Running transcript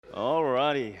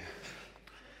Alrighty.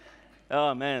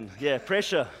 Oh man, yeah,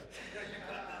 pressure.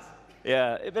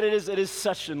 Yeah, but it is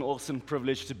such an awesome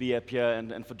privilege to be up here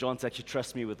and for John to actually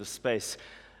trust me with the space.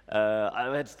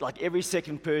 I've had like every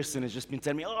second person has just been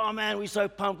telling me, "Oh man, we're so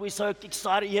pumped, we're so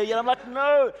excited here." And I'm like,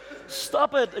 "No,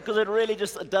 stop it," because it really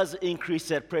just it does increase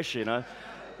that pressure, you know.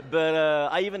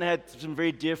 But I even had some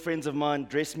very dear friends of mine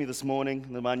dress me this morning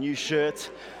in my new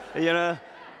shirt, you know.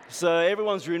 So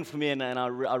everyone's rooting for me, and I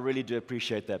really do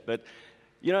appreciate that. But,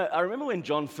 you know, I remember when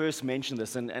John first mentioned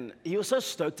this, and he was so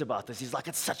stoked about this. He's like,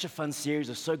 it's such a fun series.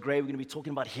 It's so great. We're going to be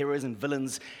talking about heroes and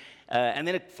villains. And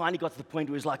then it finally got to the point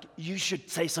where he was like, you should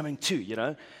say something too, you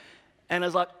know. And I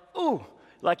was like, ooh,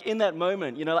 like in that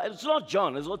moment, you know, like, it's not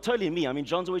John. It's not totally me. I mean,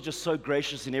 John's always just so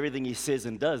gracious in everything he says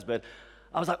and does. But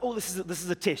I was like, oh, this is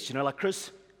a test, you know. Like,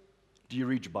 Chris, do you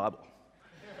read your Bible?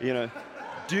 You know.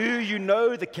 Do you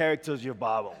know the characters of your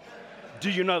Bible? Do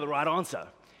you know the right answer?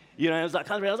 You know, I was like,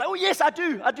 I was like, oh yes, I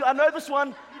do. I know this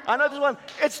one.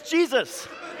 It's Jesus,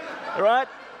 right?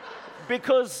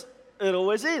 Because it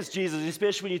always is Jesus,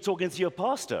 especially when you're talking to your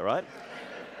pastor, right?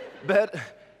 But,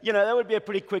 you know, that would be a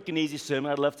pretty quick and easy sermon.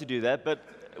 I'd love to do that. But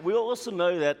we also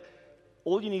know that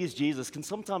all you need is Jesus can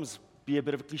sometimes be a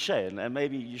bit of a cliche. And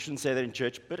maybe you shouldn't say that in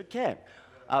church, but it can.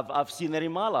 I've seen that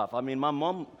in my life. I mean, my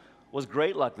mom was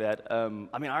great like that.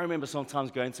 I remember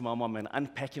sometimes going to my mom and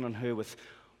unpacking on her with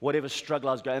whatever struggle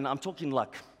I was going. And I'm talking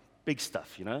like big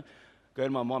stuff, you know. Going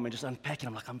to my mom and just unpacking.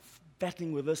 I'm like, I'm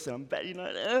battling with this, and I'm battling, you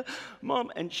know,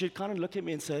 Mom. And she'd kind of look at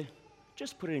me and say,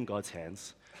 just put it in God's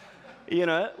hands, you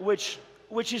know, which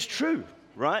is true,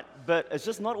 right? But it's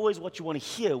just not always what you want to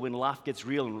hear when life gets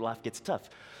real and life gets tough.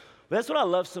 But that's what I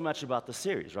love so much about the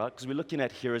series, right? Because we're looking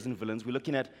at heroes and villains. We're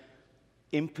looking at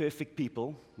imperfect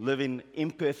people living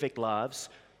imperfect lives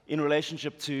in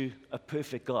relationship to a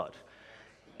perfect God.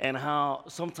 And how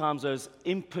sometimes those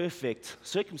imperfect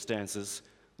circumstances,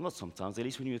 not sometimes, at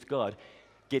least when you're with God,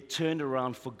 get turned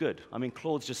around for good. I mean,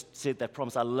 Claude's just said that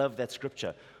promise. I love that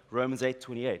scripture, Romans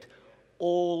 8:28.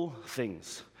 All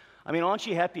things. I mean, aren't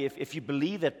you happy if you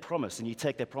believe that promise and you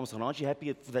take that promise on? Aren't you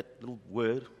happy for that little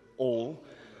word, all?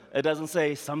 It doesn't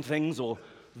say some things or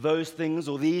those things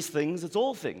or these things. It's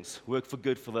all things work for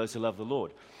good for those who love the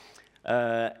Lord.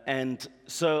 And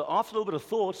so after a little bit of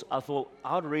thought, I thought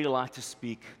I would really like to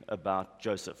speak about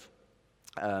Joseph.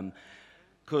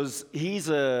 Because he's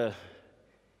a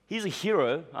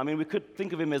hero. I mean, we could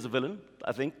think of him as a villain,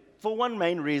 I think, for one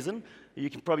main reason. You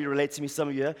can probably relate to me, some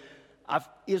of you.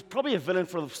 He's probably a villain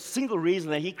for the single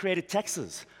reason that he created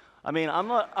taxes. I mean, I'm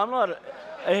not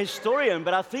a historian,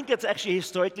 but I think it's actually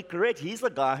historically correct. He's the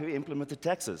guy who implemented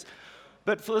taxes.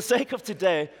 But for the sake of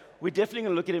today, we're definitely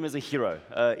going to look at him as a hero.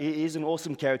 He's an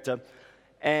awesome character.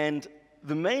 And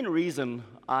the main reason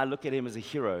I look at him as a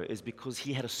hero is because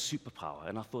he had a superpower.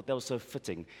 And I thought that was so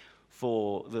fitting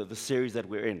for the series that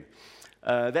we're in.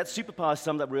 That superpower is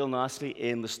summed up real nicely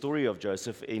in the story of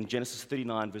Joseph in Genesis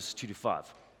 39, verses 2-5.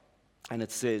 And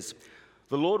it says,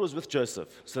 "The Lord was with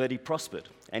Joseph, so that he prospered,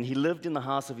 and he lived in the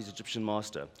house of his Egyptian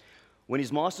master. When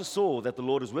his master saw that the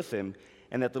Lord was with him,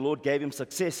 and that the Lord gave him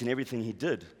success in everything he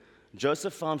did,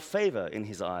 Joseph found favor in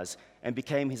his eyes and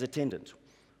became his attendant.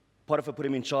 Potiphar put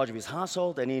him in charge of his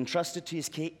household, and he entrusted to his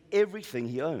care everything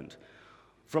he owned.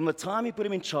 From the time he put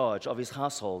him in charge of his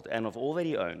household and of all that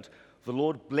he owned, the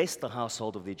Lord blessed the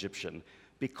household of the Egyptian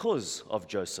because of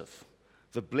Joseph.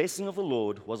 The blessing of the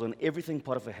Lord was on everything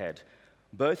Potiphar had,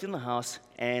 both in the house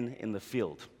and in the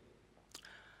field."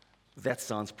 That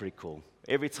sounds pretty cool.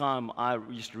 Every time I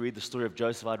used to read the story of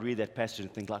Joseph, I'd read that passage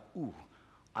and think like, ooh,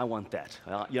 I want that.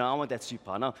 I want that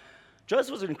superpower. Now,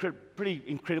 Joseph was a pretty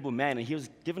incredible man, and he was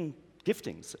given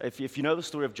giftings. If you know the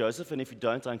story of Joseph, and if you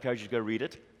don't, I encourage you to go read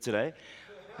it today.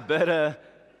 But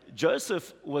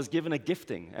Joseph was given a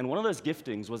gifting, and one of those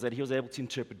giftings was that he was able to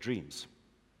interpret dreams.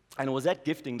 And it was that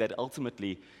gifting that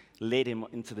ultimately led him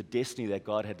into the destiny that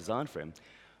God had designed for him.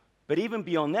 But even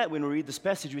beyond that, when we read this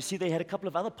passage, we see they had a couple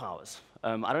of other powers.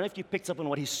 I don't know if you picked up on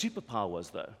what his superpower was,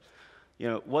 though. You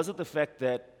know, was it the fact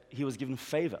that he was given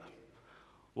favor?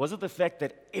 Was it the fact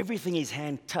that everything his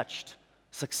hand touched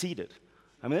succeeded?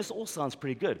 I mean, this all sounds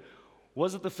pretty good.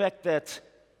 Was it the fact that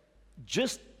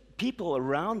just people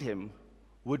around him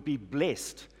would be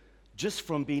blessed just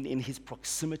from being in his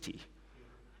proximity?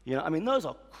 You know, I mean, those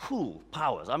are cool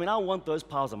powers. I mean, I want those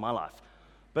powers in my life.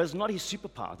 But it's not his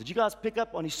superpower. Did you guys pick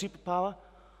up on his superpower?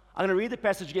 I'm going to read the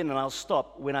passage again, and I'll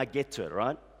stop when I get to it,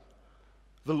 right?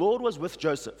 The Lord was with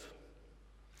Joseph.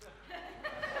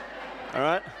 All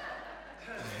right?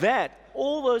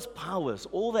 All those powers,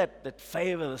 all that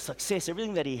favor, the success,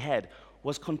 everything that he had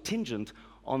was contingent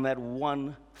on that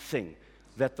one thing,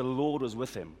 that the Lord was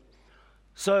with him.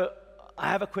 So I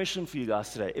have a question for you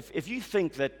guys today. If you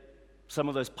think that some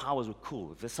of those powers were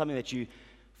cool, if there's something that you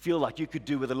feel like you could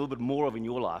do with a little bit more of in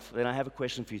your life, then I have a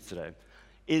question for you today.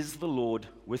 Is the Lord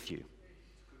with you?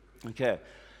 Okay.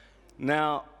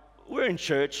 Now, we're in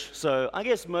church, so I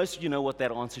guess most of you know what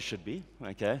that answer should be,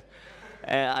 okay?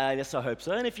 I guess I hope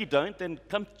so. And if you don't, then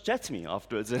come chat to me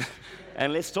afterwards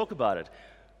and let's talk about it.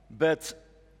 But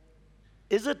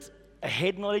is it a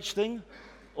head knowledge thing,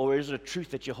 or is it a truth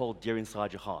that you hold dear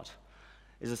inside your heart?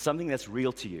 Is it something that's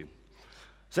real to you?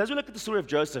 So as we look at the story of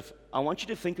Joseph, I want you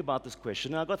to think about this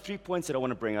question. Now, I've got 3 points that I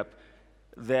want to bring up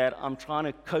that I'm trying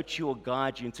to coach you or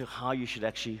guide you into how you should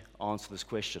actually answer this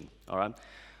question, all right?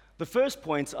 The first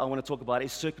point I want to talk about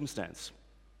is circumstance.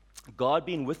 God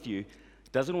being with you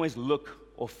doesn't always look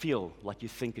or feel like you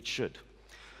think it should.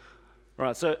 All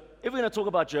right, so if we're going to talk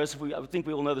about Joseph, I think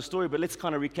we all know the story, but let's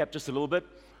kind of recap just a little bit.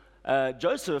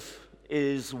 Joseph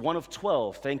is one of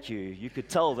 12. Thank you. You could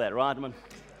tell that, right, man?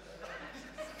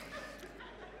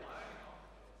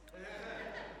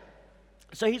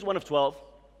 So he's one of 12,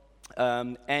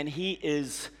 and he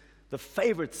is the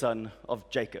favorite son of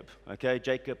Jacob, okay?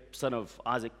 Jacob, son of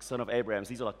Isaac, son of Abraham. So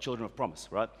these are like children of promise,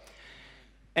 right?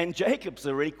 And Jacob's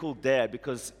a really cool dad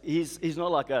because he's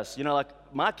not like us. You know, like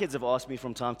my kids have asked me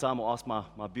from time to time, or asked my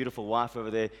beautiful wife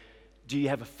over there, do you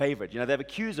have a favorite? You know, they're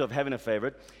accused of having a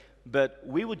favorite, but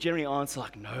we would generally answer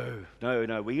like, no.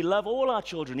 We love all our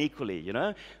children equally, you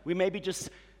know? We maybe just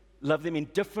love them in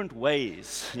different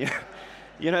ways,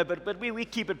 you know, but we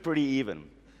keep it pretty even.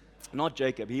 Not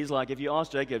Jacob. He's like, if you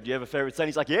ask Jacob, do you have a favorite son?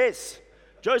 He's like, yes,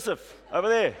 Joseph, over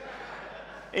there.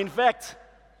 In fact,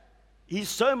 he's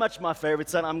so much my favorite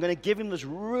son, I'm going to give him this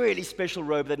really special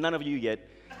robe that none of you get.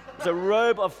 It's a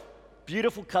robe of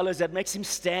beautiful colors that makes him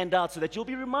stand out so that you'll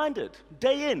be reminded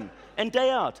day in and day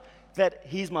out that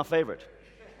he's my favorite.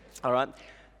 All right?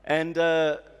 And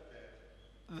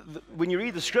when you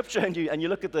read the scripture and you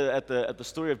look at the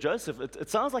story of Joseph, it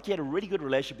sounds like he had a really good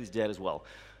relationship with his dad as well.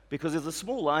 Because there's a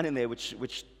small line in there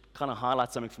which kind of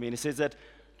highlights something for me. And it says that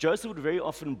Joseph would very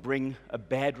often bring a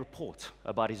bad report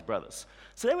about his brothers.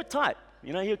 So they were tight.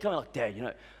 You know, he would come like, Dad, you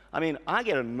know, I mean, I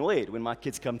get annoyed when my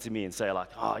kids come to me and say like,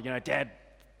 oh, you know, Dad,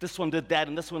 this one did that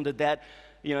and this one did that.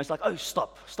 You know, it's like, oh,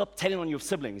 stop telling on your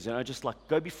siblings, you know, just like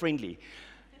go be friendly.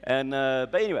 And,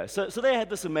 but anyway, so they had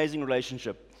this amazing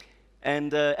relationship.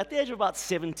 And at the age of about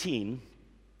 17,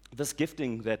 this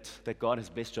gifting that God has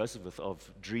blessed Joseph with of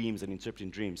dreams and interpreting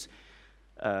dreams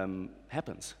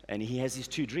happens. And he has these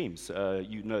 2 dreams.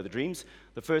 You know the dreams.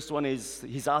 The first one is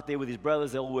he's out there with his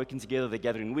brothers. They're all working together. They're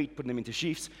gathering wheat, putting them into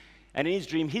sheaves. And in his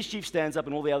dream, his sheaf stands up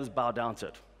and all the others bow down to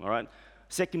it. All right?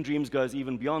 Second dreams goes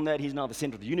even beyond that. He's now the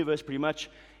center of the universe pretty much.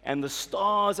 And the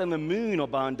stars and the moon are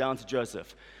bowing down to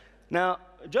Joseph. Now,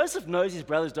 Joseph knows his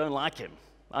brothers don't like him.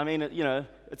 I mean, you know,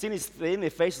 it's they're in their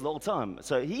faces the whole time.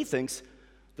 So he thinks,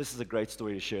 this is a great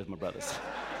story to share with my brothers.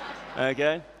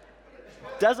 Okay?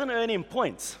 Doesn't earn him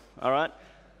points, all right?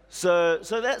 So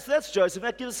that's Joseph.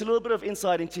 That gives us a little bit of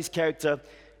insight into his character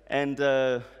and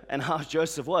how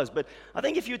Joseph was. But I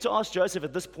think if you were to ask Joseph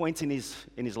at this point in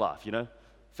his life, you know,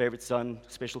 favorite son,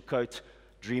 special coat,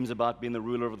 dreams about being the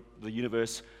ruler of the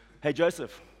universe. Hey,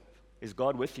 Joseph, is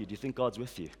God with you? Do you think God's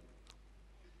with you?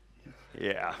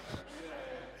 Yeah.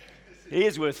 He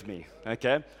is with me,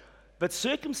 okay? But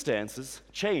circumstances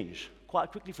change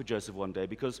quite quickly for Joseph one day,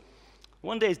 because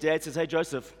one day his dad says, hey,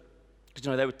 Joseph, because,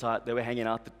 you know, they were tired, they were hanging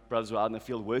out, the brothers were out in the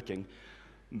field working.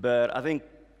 But I think,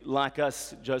 like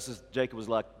us, Jacob was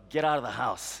like, get out of the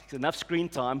house. It's enough screen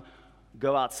time,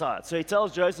 go outside. So he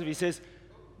tells Joseph, he says,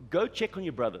 go check on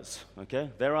your brothers, okay?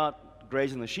 They're out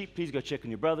grazing the sheep. Please go check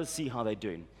on your brothers, see how they're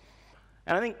doing.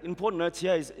 And I think important notes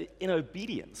here is, in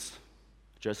obedience,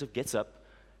 Joseph gets up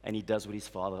and he does what his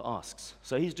father asks.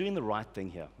 So he's doing the right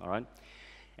thing here, all right?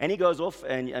 And he goes off,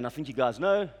 and I think you guys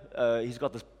know, he's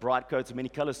got this bright coat of many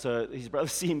colors, so his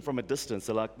brothers see him from a distance.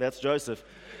 They're like, that's Joseph.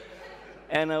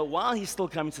 And while he's still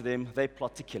coming to them, they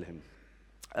plot to kill him.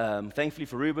 Thankfully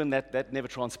for Reuben, that never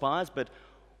transpires, but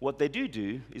what they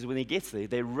do is when he gets there,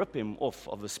 they rip him off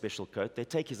of the special coat, they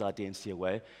take his identity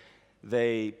away,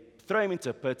 they throw him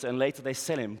into a pit, and later they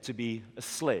sell him to be a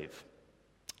slave.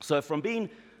 So from being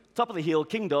top of the hill,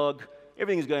 king dog,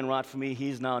 everything is going right for me,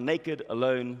 he's now naked,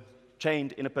 alone,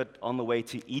 chained in a pit on the way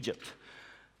to Egypt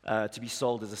to be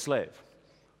sold as a slave.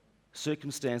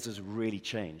 Circumstances really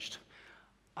changed.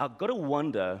 I've got to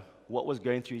wonder what was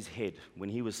going through his head when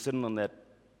he was sitting on that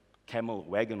camel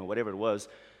wagon or whatever it was,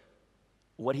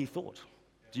 what he thought.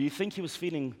 Do you think he was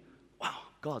feeling, wow,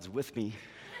 God's with me,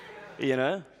 you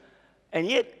know? And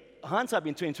yet, hindsight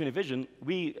being 20/20 vision,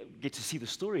 we get to see the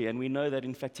story and we know that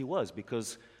in fact he was,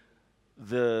 because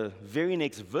the very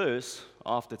next verse,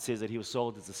 after it says that he was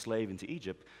sold as a slave into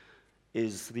Egypt,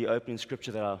 is the opening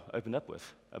scripture that I opened up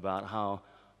with about how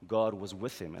God was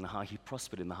with him and how he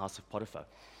prospered in the house of Potiphar.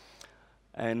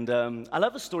 And I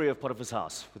love the story of Potiphar's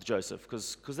house with Joseph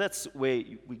because that's where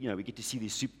we get to see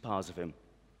these superpowers of him.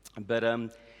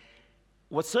 But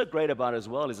what's so great about it as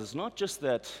well is it's not just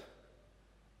that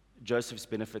Joseph's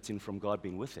benefiting from God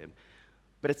being with him,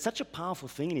 but it's such a powerful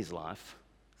thing in his life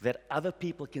that other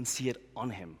people can see it on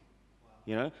him.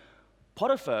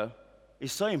 Potiphar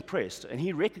is so impressed, and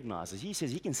he recognizes, he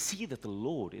says he can see that the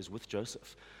Lord is with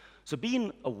Joseph. So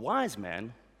being a wise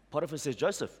man, Potiphar says,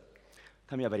 Joseph,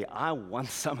 come here, buddy, I want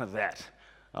some of that,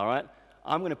 all right?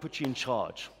 I'm going to put you in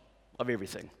charge of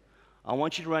everything. I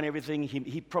want you to run everything.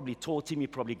 He probably taught him, he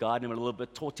probably guided him a little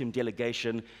bit, taught him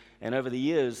delegation, and over the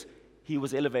years, he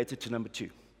was elevated to number 2,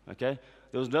 okay?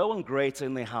 There was no one greater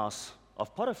in the house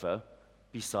of Potiphar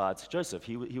besides Joseph.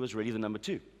 He was really the number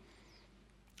 2.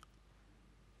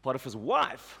 Potiphar's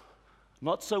wife,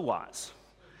 not so wise.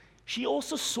 She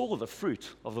also saw the fruit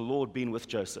of the Lord being with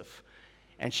Joseph.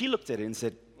 And she looked at it and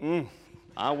said,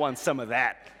 I want some of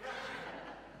that.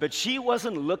 But she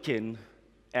wasn't looking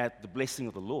at the blessing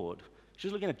of the Lord. She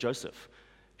was looking at Joseph.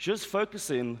 She was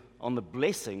focusing on the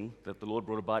blessing that the Lord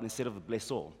brought about instead of the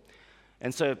blessor.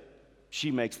 And so she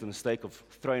makes the mistake of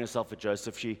throwing herself at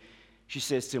Joseph. She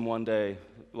says to him one day,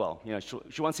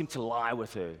 she wants him to lie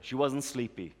with her. She wasn't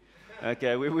sleepy.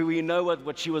 Okay, we know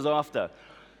what she was after.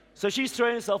 So she's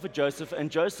throwing herself at Joseph,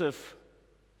 and Joseph,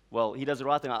 he does the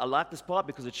right thing. I like this part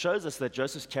because it shows us that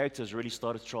Joseph's character has really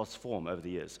started to transform over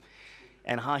the years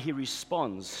and how he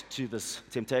responds to this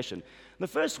temptation. In the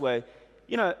first way,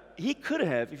 he could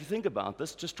have, if you think about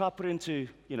this, just try to put it into,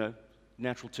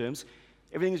 natural terms.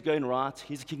 Everything's going right.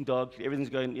 He's a king dog. Everything's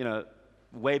going,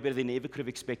 way better than he ever could have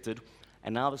expected.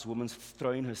 And now this woman's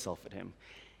throwing herself at him.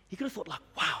 He could have thought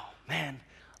wow, man,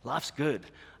 life's good.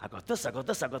 I got this.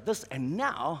 And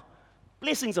now,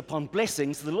 blessings upon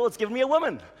blessings, the Lord's given me a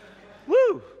woman.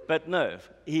 Woo! But no,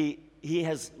 he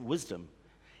has wisdom.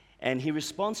 And he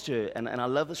responds to her, and I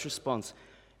love this response,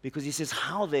 because he says,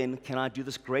 how then can I do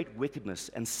this great wickedness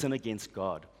and sin against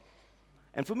God?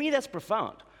 And for me, that's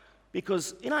profound.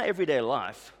 Because in our everyday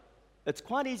life, it's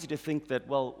quite easy to think that,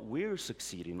 we're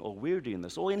succeeding, or we're doing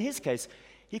this. Or in his case,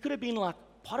 he could have been like,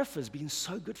 Potiphar's been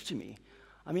so good to me.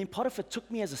 I mean, Potiphar took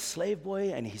me as a slave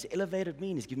boy, and he's elevated me,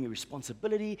 and he's given me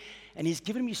responsibility, and he's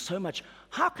given me so much.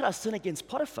 How could I sin against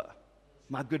Potiphar,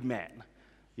 my good man?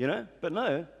 But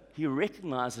no, he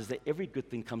recognizes that every good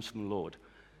thing comes from the Lord,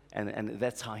 and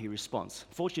that's how he responds.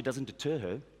 Fortunately, it doesn't deter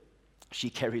her. She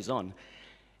carries on.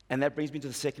 And that brings me to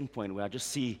the second point, where I just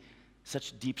see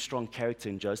such deep, strong character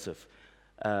in Joseph.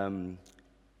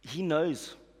 He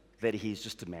knows that he's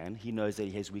just a man. He knows that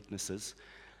he has weaknesses.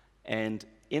 And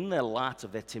in the light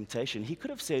of that temptation, he could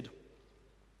have said,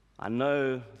 I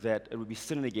know that it would be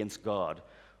sinning against God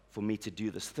for me to do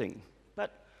this thing.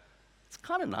 But it's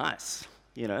kind of nice,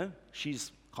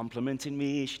 She's complimenting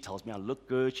me. She tells me I look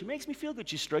good. She makes me feel good.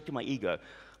 She's stroking my ego.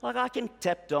 I can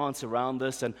tap dance around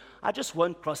this, and I just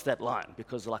won't cross that line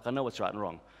because, I know what's right and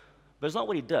wrong. But it's not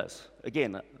what he does.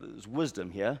 Again, there's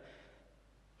wisdom here.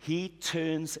 He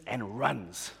turns and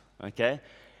runs, okay?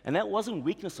 And that wasn't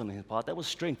weakness on his part. That was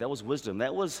strength. That was wisdom.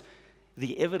 That was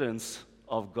the evidence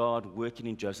of God working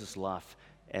in Joseph's life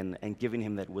and giving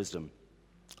him that wisdom.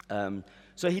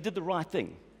 So he did the right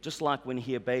thing, just like when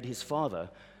he obeyed his father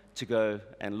to go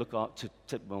and look out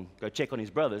go check on his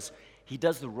brothers. He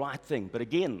does the right thing. But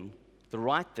again, the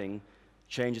right thing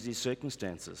changes his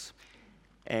circumstances.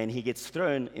 And he gets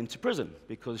thrown into prison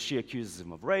because she accuses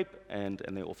him of rape, and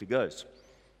then off he goes.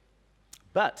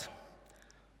 But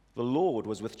the Lord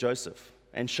was with Joseph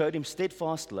and showed him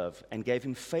steadfast love and gave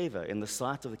him favor in the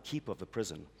sight of the keeper of the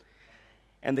prison.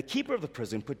 And the keeper of the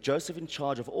prison put Joseph in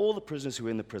charge of all the prisoners who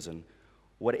were in the prison.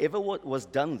 Whatever was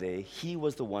done there, he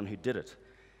was the one who did it.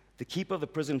 The keeper of the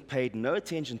prison paid no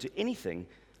attention to anything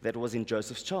that was in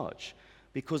Joseph's charge,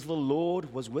 because the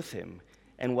Lord was with him,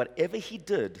 and whatever he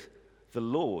did, the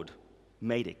Lord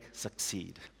made it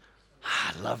succeed.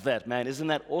 I love that, man. Isn't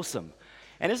that awesome?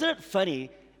 And isn't it funny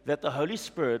that the Holy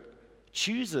Spirit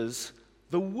chooses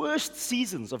the worst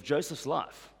seasons of Joseph's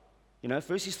life?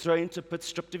 First he's thrown into a pit,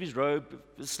 stripped of his robe,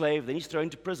 a slave, then he's thrown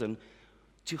into prison,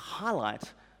 to highlight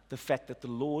the fact that the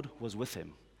Lord was with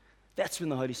him. That's when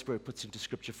the Holy Spirit puts into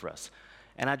Scripture for us.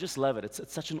 And I just love it.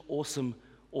 It's such an awesome,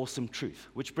 awesome truth.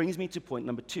 Which brings me to point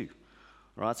number 2.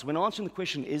 All right, so when answering the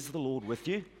question, is the Lord with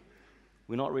you?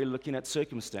 We're not really looking at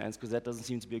circumstance, because that doesn't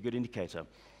seem to be a good indicator.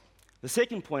 The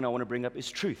second point I want to bring up is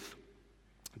truth.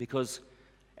 Because,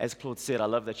 as Claude said, I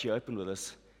love that she opened with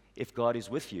us, if God is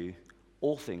with you,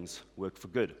 all things work for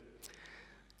good.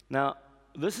 Now,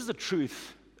 this is a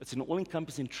truth, it's an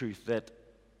all-encompassing truth that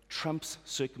trumps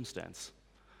circumstance.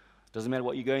 Doesn't matter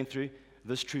what you're going through,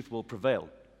 this truth will prevail.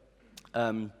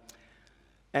 But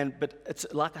it's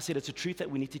like I said, it's a truth that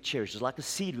we need to cherish. It's like a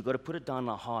seed. We've got to put it down in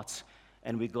our hearts,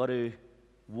 and we've got to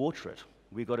water it.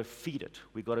 We've got to feed it.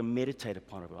 We've got to meditate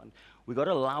upon it. We've got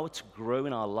to allow it to grow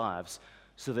in our lives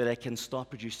so that it can start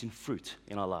producing fruit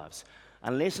in our lives.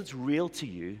 Unless it's real to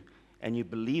you and you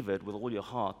believe it with all your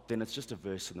heart, then it's just a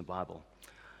verse in the Bible.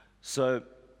 So,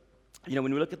 when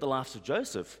we look at the lives of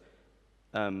Joseph,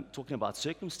 talking about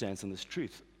circumstance and this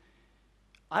truth,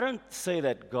 I don't say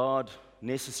that God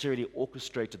necessarily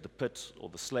orchestrated the pit or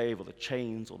the slave or the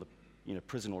chains or the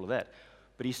prison, all of that,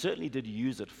 but he certainly did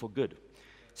use it for good.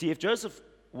 See, if Joseph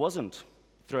wasn't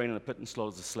thrown in a pit and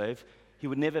slaughtered as a slave, he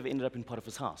would never have ended up in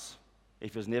Potiphar's house.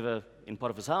 If he was never in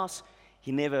Potiphar's house,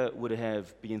 he never would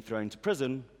have been thrown into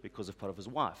prison because of Potiphar's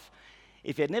wife.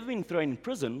 If he had never been thrown in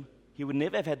prison, he would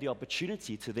never have had the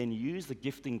opportunity to then use the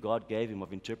gifting God gave him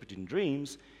of interpreting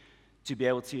dreams to be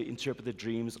able to interpret the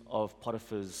dreams of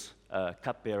Potiphar's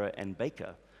cupbearer and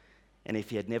baker. And if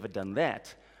he had never done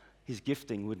that, his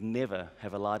gifting would never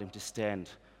have allowed him to stand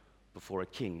before a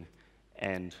king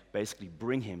and basically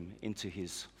bring him into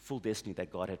his full destiny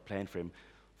that God had planned for him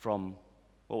from,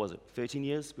 13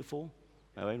 years before?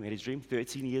 He had his dream,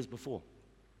 13 years before.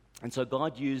 And so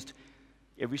God used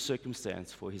every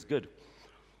circumstance for his good.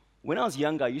 When I was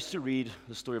younger, I used to read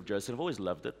the story of Joseph. I've always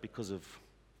loved it because of,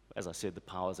 as I said, the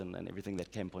powers and everything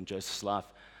that came upon Joseph's life.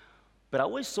 But I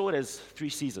always saw it as 3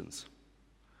 seasons.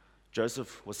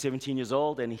 Joseph was 17 years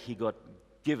old and he got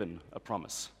given a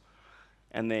promise.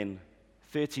 And then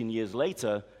 13 years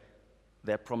later,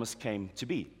 that promise came to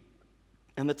be.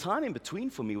 And the time in between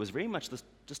for me was very much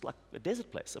just like a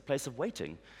desert place, a place of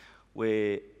waiting,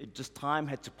 where time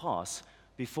had to pass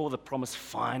before the promise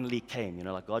finally came.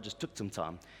 Like God just took some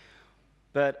time.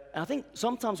 But I think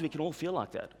sometimes we can all feel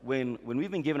like that. When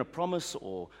we've been given a promise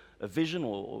or a vision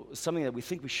or something that we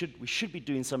think we should be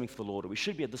doing something for the Lord, or we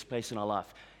should be at this place in our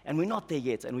life, and we're not there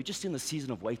yet, and we're just in the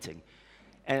season of waiting.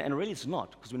 And really it's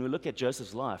not, because when we look at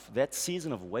Joseph's life, that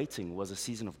season of waiting was a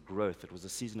season of growth. It was a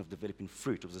season of developing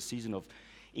fruit. It was a season of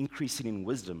increasing in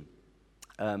wisdom.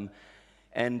 I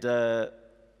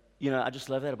just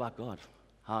love that about God,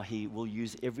 how he will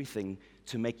use everything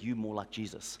to make you more like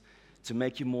Jesus, to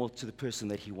make you more to the person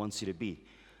that he wants you to be.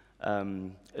 I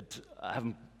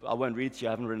won't read it to you,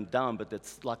 I haven't written it down, but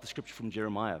it's like the scripture from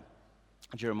Jeremiah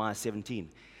 17.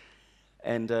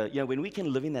 And when we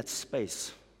can live in that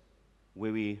space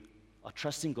where we are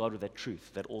trusting God with that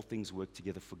truth, that all things work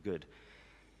together for good,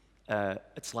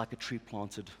 it's like a tree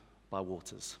planted by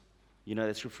waters.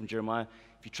 That scripture from Jeremiah,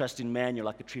 if you trust in man, you're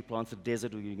like a tree planted in the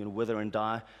desert, or you're going to wither and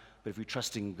die. But if you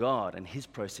trust in God and his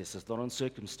processes, not on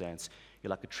circumstance, you're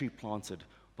like a tree planted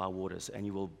by waters, and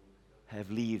you will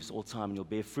have leaves all the time, and you'll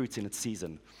bear fruit in its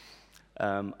season.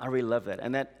 I really love that.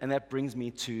 And that brings me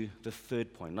to the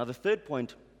third point. Now, the third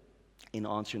point in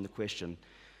answering the question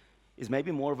is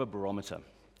maybe more of a barometer,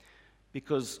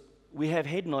 because we have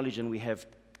head knowledge and we have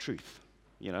truth,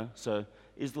 So,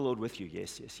 is the Lord with you?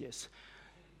 Yes, yes, yes.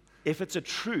 If it's a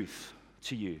truth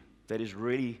to you that is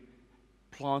really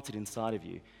planted inside of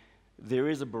you, there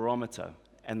is a barometer,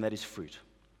 and that is fruit.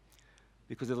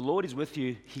 Because if the Lord is with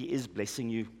you, he is blessing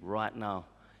you right now,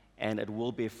 and it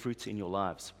will bear fruit in your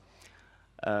lives.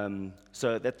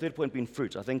 So that third point being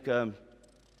fruit, I think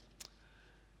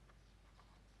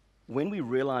when we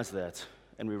realize that,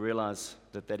 and we realize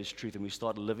that that is truth, and we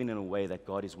start living in a way that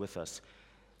God is with us,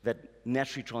 that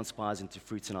naturally transpires into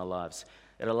fruits in our lives.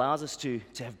 It allows us to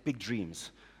have big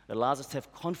dreams. It allows us to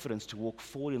have confidence to walk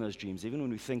forward in those dreams, even when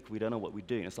we think we don't know what we're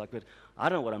doing. It's like, but I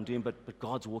don't know what I'm doing, but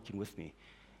God's walking with me.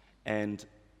 And,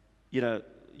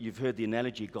 you've heard the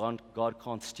analogy, God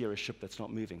can't steer a ship that's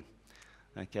not moving.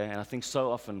 Okay? And I think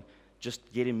so often just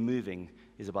getting moving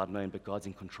is about knowing, but God's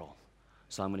in control.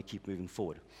 So I'm going to keep moving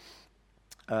forward.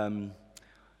 When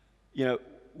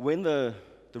the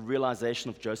realization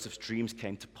of Joseph's dreams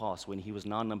came to pass, when he was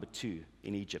now number 2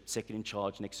 in Egypt, second in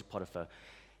charge next to Potiphar,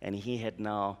 and he had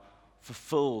now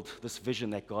fulfilled this vision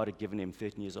that God had given him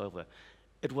 13 years over,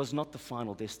 it was not the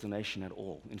final destination at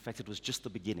all. In fact, it was just the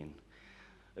beginning.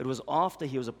 It was after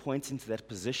he was appointed into that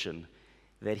position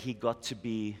that he got to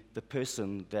be the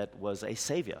person that was a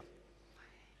savior.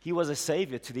 He was a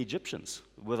savior to the Egyptians.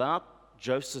 Without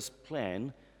Joseph's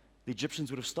plan, the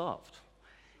Egyptians would have starved.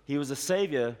 He was a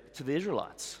savior to the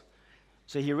Israelites.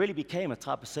 So he really became a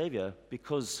type of savior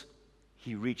because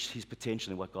he reached his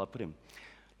potential in what God put him.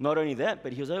 Not only that,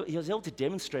 but he was able to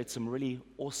demonstrate some really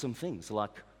awesome things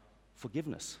like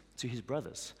forgiveness to his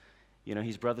brothers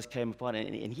his brothers came apart,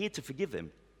 and he had to forgive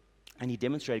them. And he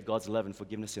demonstrated God's love and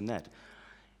forgiveness in that.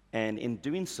 And in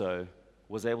doing so,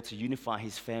 was able to unify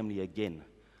his family again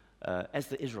as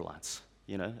the Israelites.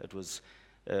 It was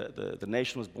the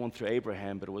nation was born through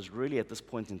Abraham, but it was really at this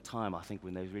point in time, I think,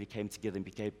 when they really came together and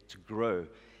became to grow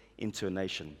into a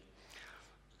nation.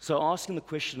 So asking the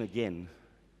question again,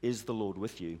 is the Lord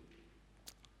with you?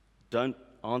 Don't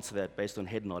answer that based on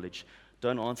head knowledge.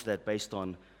 Don't answer that based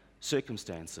on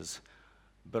circumstances,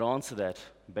 but answer that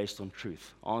based on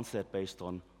truth. Answer that based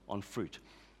on fruit.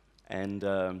 And,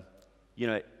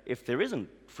 if there isn't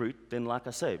fruit, then like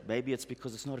I say, maybe it's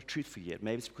because it's not a truth for you yet.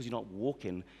 Maybe it's because you're not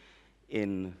walking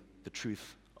in the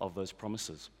truth of those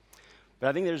promises. But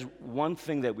I think there's one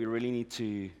thing that we really need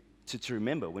to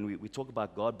remember when we talk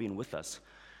about God being with us.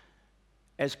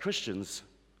 As Christians,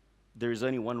 there is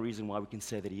only one reason why we can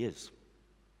say that he is.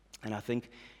 And I think,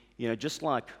 just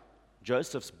like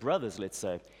Joseph's brothers, let's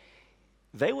say,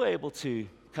 they were able to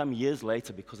come years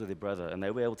later because of their brother, and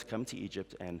they were able to come to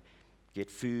Egypt and get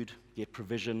food, get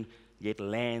provision, get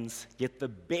lands, get the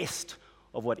best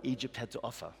of what Egypt had to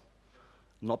offer.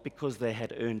 Not because they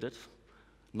had earned it,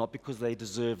 not because they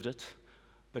deserved it,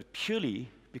 but purely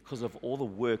because of all the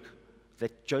work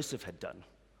that Joseph had done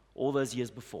all those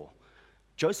years before.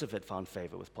 Joseph had found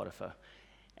favor with Potiphar,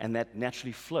 and that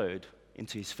naturally flowed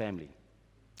into his family.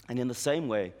 And in the same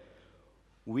way,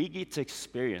 we get to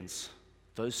experience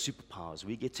those superpowers.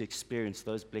 We get to experience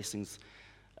those blessings,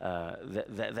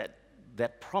 that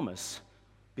promise,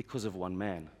 because of one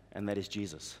man, and that is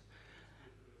Jesus.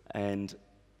 And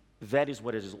that is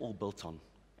what it is all built on.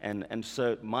 And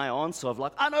so my answer of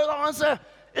I know the answer,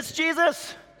 it's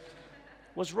Jesus,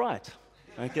 was right,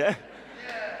 okay?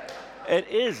 It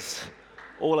is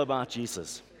all about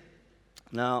Jesus.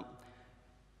 Now,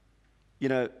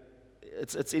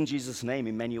 it's in Jesus' name,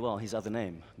 Emmanuel, his other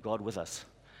name, God with us.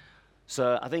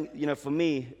 So I think, for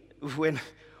me, when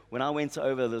I went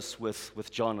over this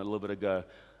with John a little bit ago,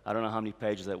 I don't know how many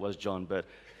pages that was, John, but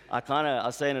I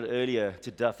was saying it earlier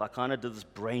to Duff, I kind of did this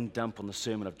brain dump on the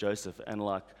sermon of Joseph, and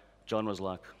John was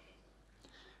like,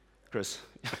 Chris,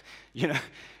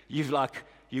 you've got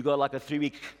a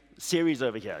 3-week series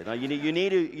over here. You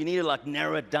need to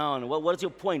narrow it down. What is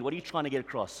your point? What are you trying to get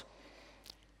across?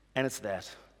 And it's that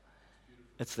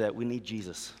we need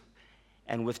Jesus.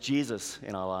 And with Jesus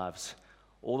in our lives,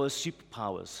 all those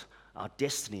superpowers, our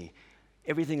destiny,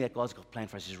 everything that God's got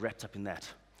planned for us is wrapped up in that.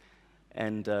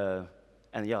 And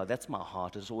that's my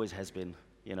heart. It always has been,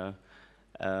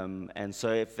 And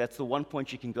so if that's the one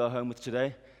point you can go home with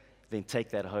today, then take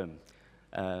that home.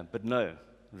 But know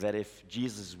that if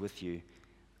Jesus is with you,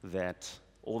 that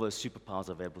all those superpowers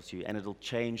are available to you, and it'll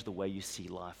change the way you see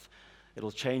life.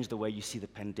 It'll change the way you see the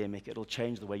pandemic. It'll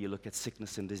change the way you look at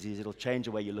sickness and disease. It'll change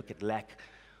the way you look at lack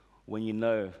when you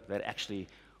know that actually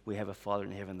we have a Father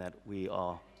in heaven that we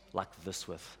are like this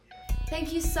with.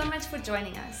 Thank you so much for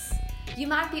joining us. You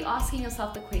might be asking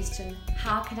yourself the question,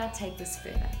 how can I take this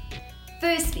further?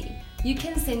 Firstly, you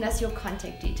can send us your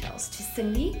contact details to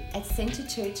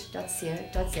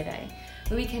cindy@centerchurch.co.za,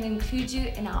 where we can include you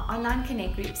in our online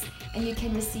connect groups and you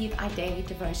can receive our daily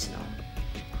devotional.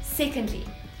 Secondly,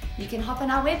 you can hop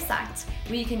on our website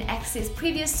where you can access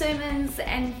previous sermons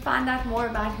and find out more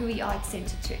about who we are at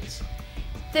Center Church.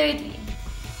 Thirdly,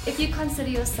 if you consider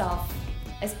yourself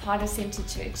as part of Center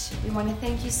Church, we want to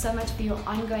thank you so much for your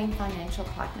ongoing financial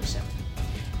partnership.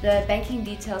 The banking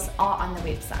details are on the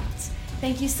website.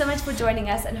 Thank you so much for joining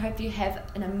us and hope you have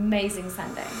an amazing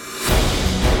Sunday.